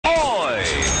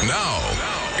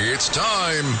It's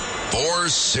time for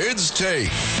Sid's Take.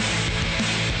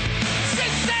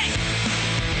 Sid's Take!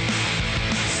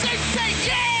 Sid's Take,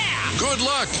 yeah! Good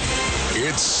luck.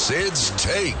 It's Sid's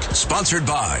Take, sponsored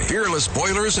by Fearless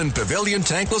Boilers and Pavilion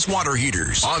Tankless Water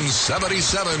Heaters on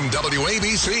 77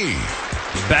 WABC.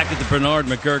 Back at the Bernard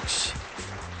McGurk's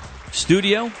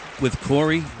studio with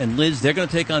Corey and Liz. They're going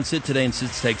to take on Sid today in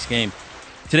Sid's Take's game.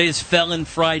 Today is Felon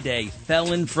Friday.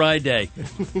 Felon Friday.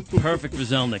 Perfect for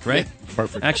Zelnick, right?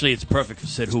 Perfect. Actually, it's perfect for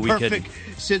Sid, who we kidding.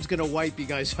 Sid's going to wipe you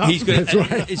guys up. He's going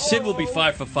to. Sid will be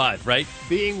 5 for 5, right?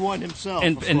 Being one himself,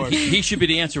 And of course. he should be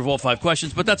the answer of all 5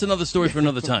 questions, but that's another story for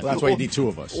another time. Well, that's why you need two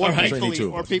of us. Or, That's why you people, need two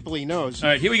of us. people he knows. All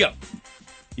right, here we go.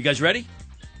 You guys ready?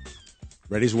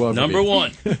 Ready as well. Number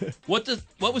one. What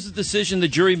was the decision the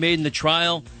jury made in the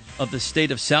trial of the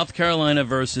state of South Carolina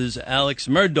versus Alex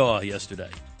Murdaugh yesterday?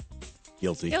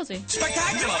 Guilty. Guilty.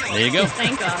 There you go.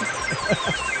 Thank God.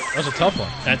 That was a tough one.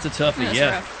 That's a toughie, That's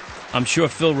yeah. rough. I'm sure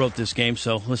Phil wrote this game,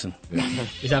 so listen.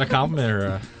 Is that a compliment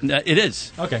or? It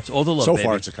is. Okay. It's all the love, So baby.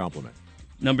 far, it's a compliment.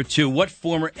 Number 2, what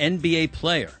former NBA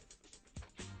player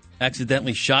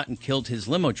accidentally shot and killed his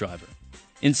limo driver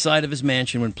inside of his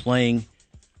mansion when playing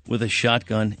with a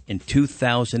shotgun in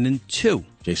 2002?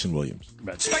 Jason Williams.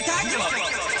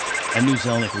 I knew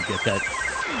Zelnick would get that.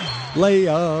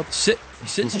 Layup.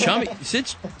 Sid's chummy.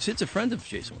 Sid's a friend of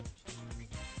Jason Williams.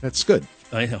 That's good.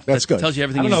 I know. That's good. Tells you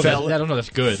everything I don't you know. know. I don't know. That's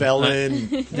good. Felon,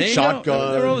 There you shotgun.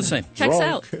 go. They're all the same. Checks drunk.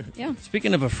 out. Yeah.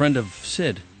 Speaking of a friend of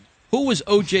Sid, who was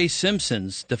O.J.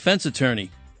 Simpson's defense attorney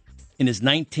in his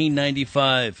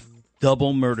 1995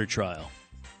 double murder trial?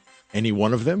 Any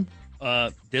one of them?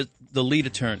 The lead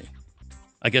attorney,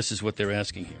 I guess, is what they're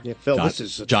asking here. Yeah, Phil, this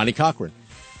is... Johnny Cochran.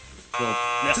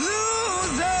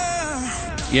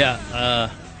 Yeah,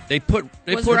 they put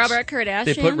Robert Kardashian?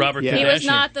 They put Robert Yeah. Kardashian. He was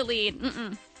not the lead.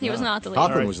 He was not the lead.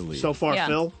 Cochran was the lead. So far, Yeah.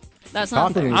 Phil? That's not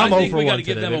Cochran fair. was- I I'm think over we got to one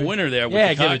give today, them a baby. winner there. Yeah,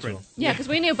 with the give it to Cochran. him. Yeah, because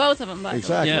we knew both of them. By the way.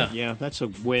 Exactly. Yeah. Yeah, that's a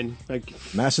win.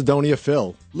 Macedonia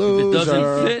Phil. If it Loser.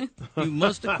 doesn't fit, you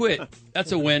must have quit.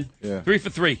 That's a win. Yeah. 3 for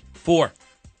 3. 4.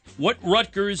 What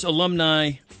Rutgers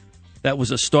alumni that was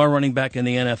a star running back in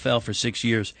the NFL for 6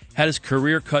 years had his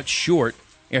career cut short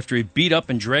after he beat up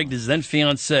and dragged his then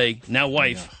fiancee, now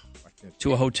wife,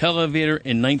 to a hotel elevator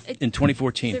in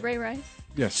 2014? Is it Ray Rice?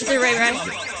 Yes. Is it Ray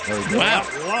Rice? Wow.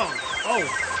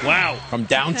 Whoa. Wow. From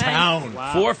downtown.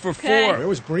 4 for 4. Okay. Where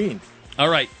was Breen? All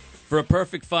right, for a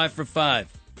perfect 5 for 5.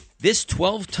 This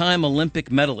 12-time Olympic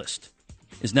medalist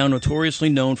is now notoriously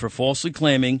known for falsely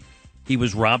claiming he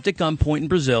was robbed at gunpoint in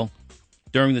Brazil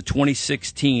during the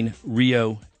 2016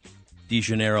 Rio de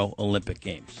Janeiro Olympic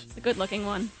Games. It's a good-looking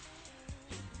one.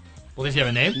 Well, does he have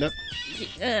a name? No,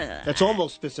 that's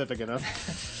almost specific enough.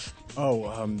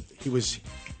 He was. He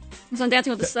was on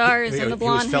Dancing with the Stars and the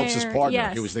blonde He was Phelps' hair. partner.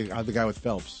 Yes. He was the guy with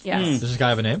Phelps. Yes. Does this guy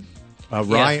have a name?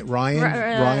 Ryan.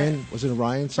 Was it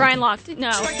Ryan? Brian Lochte. No.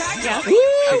 Yeah.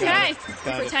 Okay.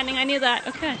 I'm pretending I knew that.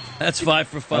 Okay. That's 5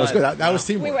 for 5. That was good. That was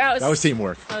teamwork. I was- That was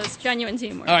teamwork. That was genuine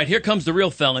teamwork. All right, here comes the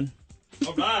real felon.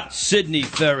 Sidney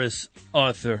Ferris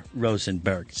Arthur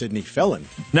Rosenberg. Sidney Felon.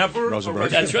 Never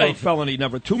Rosenberg. That's right. felony.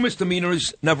 Never 2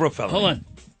 misdemeanors. Never a felony. Hold on.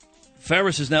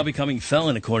 Ferris is now becoming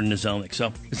felon according to Zelnick.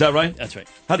 So Is that right? that's right.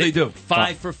 How'd they do?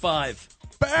 5 for 5.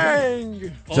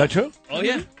 Bang! Is that true? Oh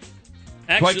yeah.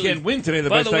 So I can't win today. The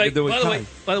best I can do is tie.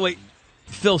 By the way,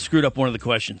 Phil screwed up one of the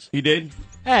questions. He did,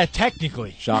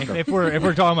 Technically. Shocker. If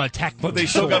we're talking about technical. but they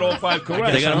still got all 5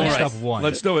 correct. They got them all Next right. up one.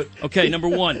 Let's do it. Okay, number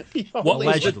 1. What was the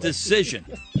Allegedly. decision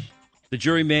the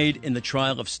jury made in the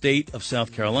trial of State of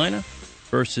South Carolina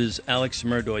versus Alex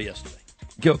Murdaugh yesterday?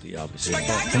 Guilty, obviously.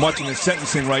 I'm watching the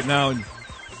sentencing right now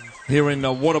here in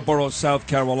Waterboro, South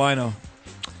Carolina.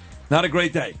 Not a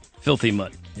great day. Filthy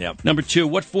mud. Yep. Number 2,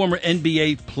 what former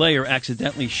NBA player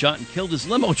accidentally shot and killed his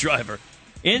limo driver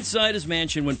inside his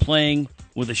mansion when playing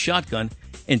with a shotgun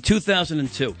in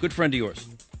 2002? Good friend of yours.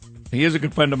 He is a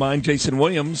good friend of mine, Jason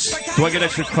Williams. Do I get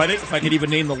extra credit if I could even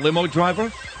name the limo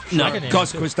driver? No. I can name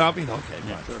Gus him, too. Christofi?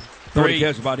 Okay. Nobody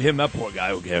cares about him. That poor guy.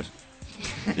 Who cares?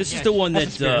 This is the one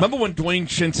that... Remember when Dwayne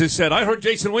Schinzer said, I heard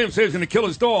Jason Williams say he was going to kill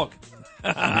his dog?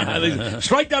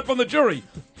 Strike that from the jury.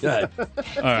 Go ahead.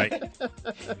 all right.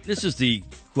 This is the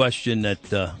question that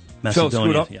Phil Macedonia...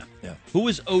 screwed up? Yeah. Who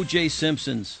was O.J.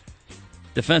 Simpson's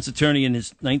defense attorney in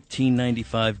his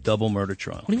 1995 double murder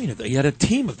trial? What do you mean? He had a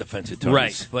team of defense attorneys.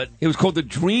 Right, but... It was called the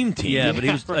Dream Team. Yeah, but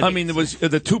he was... I mean, there was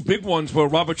the 2 big ones were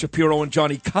Robert Shapiro and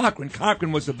Johnny Cochran.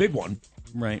 Cochran was the big one.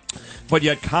 Right. But you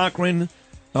had Cochran,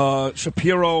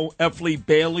 Shapiro, Effley,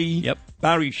 Bailey, Yep.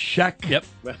 Barry Scheck. Yep.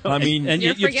 I mean, And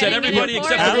You're you've said forgetting an everybody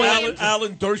except for important one.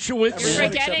 Alan Dershowitz You're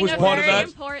forgetting was a part of very that.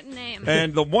 important name.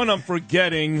 And the one I'm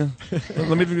forgetting,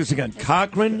 let me do this again.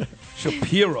 Cochran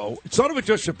Shapiro. It started with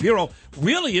just Shapiro.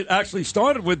 Really, it actually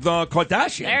started with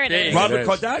Kardashian. There it is. Robert There it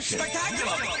is.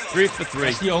 Kardashian. 3 for 3.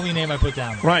 That's the only name I put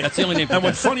down. Right. That's the only name. And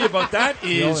what's funny about that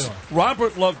only is one.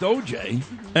 Robert loved OJ,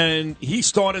 and he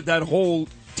started that whole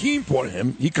team for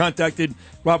him. He contacted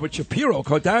Robert Shapiro,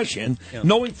 Kardashian,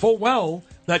 knowing full well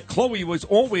that Khloe was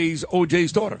always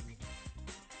OJ's daughter.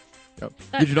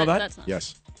 Did you know that? That's not.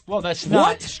 Yes. Well, that's What?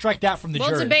 not. Strike that from the We'll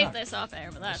jury. debate It's this off air,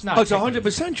 but that's not. Oh, it's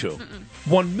 100% true.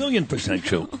 1,000,000%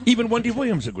 true. Even Wendy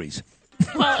Williams agrees.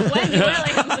 well, Wendy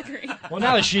Williams agree. Well,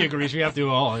 now that she agrees, we have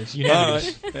to. Oh, it's All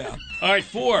unanimous. right. Yeah. All right,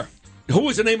 4. Who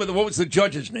was the name of the? What was the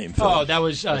judge's name? Phil? Oh, that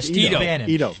was Steve Bannon.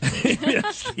 Ito.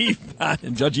 Steve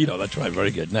Bannon, Judge Ito. That's right.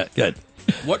 Very good. Good.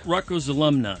 What Rutgers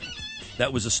alumni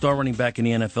that was a star running back in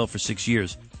the NFL for 6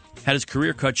 years had his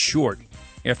career cut short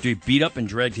after he beat up and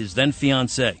dragged his then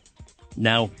fiancée,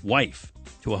 now wife,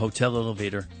 to a hotel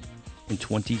elevator in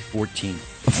 2014?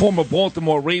 The former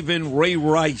Baltimore Raven, Ray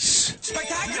Rice.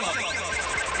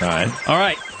 All right. All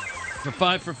right,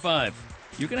 for 5.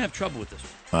 You're going to have trouble with this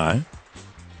one. All right.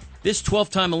 This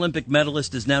 12-time Olympic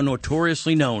medalist is now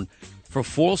notoriously known for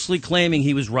falsely claiming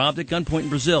he was robbed at gunpoint in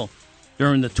Brazil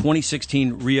during the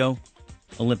 2016 Rio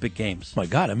Olympic Games. My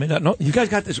God, I may not know. You guys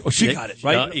got this. Oh, she got it,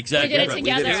 right? Exactly. We did it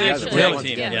together, actually. Real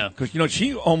team, yeah. Because,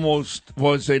 she almost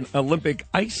was an Olympic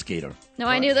ice skater. No,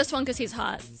 I knew this one because he's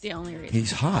hot. It's the only reason.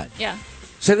 He's hot. Yeah.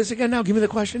 Say this again now. Give me the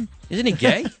question. Isn't he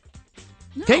gay?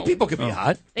 No. Gay people can be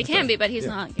hot. They can be, but he's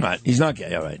not. Right. He's not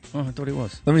gay. All right. Oh, I thought he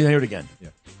was. Let me hear it again. Yeah.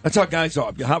 That's how guys are.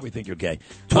 If you're hot, we think you're gay.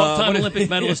 12-time Olympic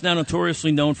medalist, now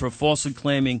notoriously known for falsely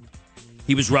claiming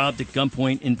he was robbed at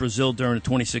gunpoint in Brazil during the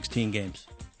 2016 Games.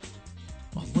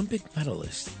 Olympic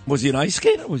medalist. Was he an ice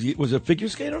skater? Was he a figure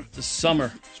skater? It's a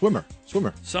summer Summer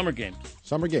game.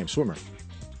 game. Swimmer.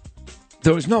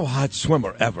 There was no hot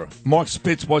swimmer ever. Mark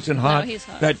Spitz wasn't hot. he's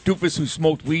hot. That doofus who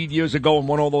smoked weed years ago and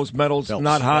won all those medals, Phelps.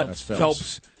 not hot. That's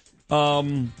Phelps. I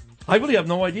really have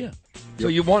no idea. So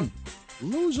you won.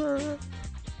 Loser.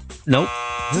 Nope.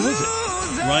 Who is it?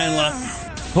 Ryan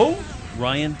Lochte. Who?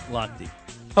 Ryan Lochte.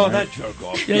 Oh, that jerk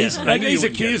off. Yeah, Yes, I knew you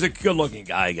wouldn't get he's a good-looking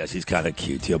guy, I guess. He's kind of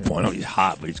cute, to your point. Oh, he's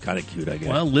hot, but he's kind of cute, I guess.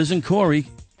 Well, Liz and Corey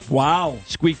wow.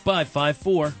 squeaked by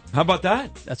 5-4. How about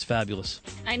that? That's fabulous.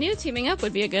 I knew teaming up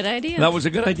would be a good idea. That was a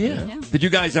good idea. Yeah. Did you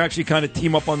guys actually kind of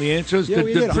team up on the answers? Yeah,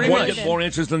 we did. Did Pretty one much. get more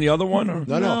answers than the other one? Or?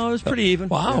 No. it was pretty even.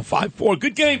 Wow, 5-4.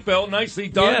 Good game, Phil. Nicely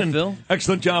done. Yeah, And Phil.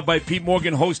 Excellent job by Pete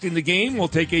Morgan hosting the game. We'll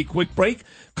take a quick break.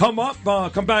 Come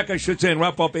back, I should say, and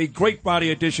wrap up a great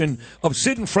Friday edition of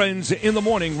Sid and Friends in the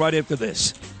morning right after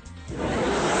this.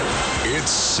 It's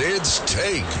Sid's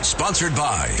Take, sponsored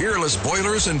by Fearless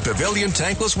Boilers and Pavilion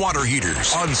Tankless Water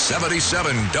Heaters on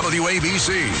 77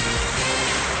 WABC.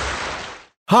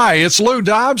 Hi, it's Lou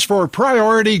Dobbs for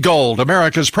Priority Gold,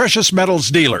 America's precious metals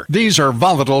dealer. These are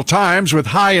volatile times with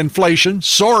high inflation,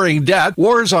 soaring debt,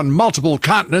 wars on multiple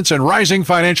continents, and rising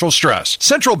financial stress.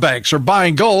 Central banks are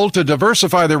buying gold to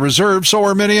diversify their reserves, so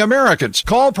are many Americans.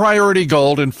 Call Priority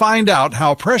Gold and find out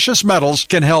how precious metals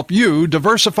can help you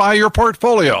diversify your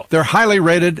portfolio. They're highly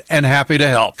rated and happy to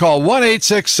help. Call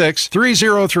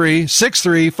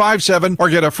 1-866-303-6357 or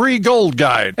get a free gold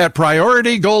guide at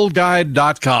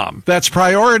PriorityGoldGuide.com. That's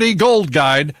PriorityGoldGuide.com.